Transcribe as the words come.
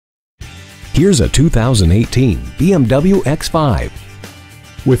Here's a 2018 BMW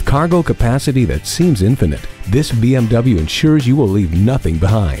X5. With cargo capacity that seems infinite, this BMW ensures you will leave nothing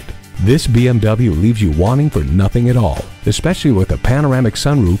behind. This BMW leaves you wanting for nothing at all, especially with a panoramic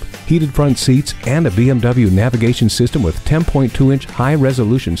sunroof, heated front seats, and a BMW navigation system with 10.2-inch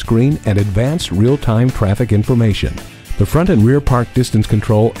high-resolution screen and advanced real-time traffic information. The front and rear park distance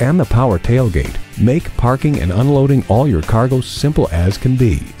control and the power tailgate make parking and unloading all your cargo simple as can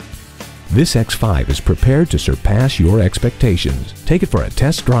be. This X5 is prepared to surpass your expectations. Take it for a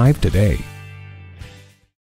test drive today.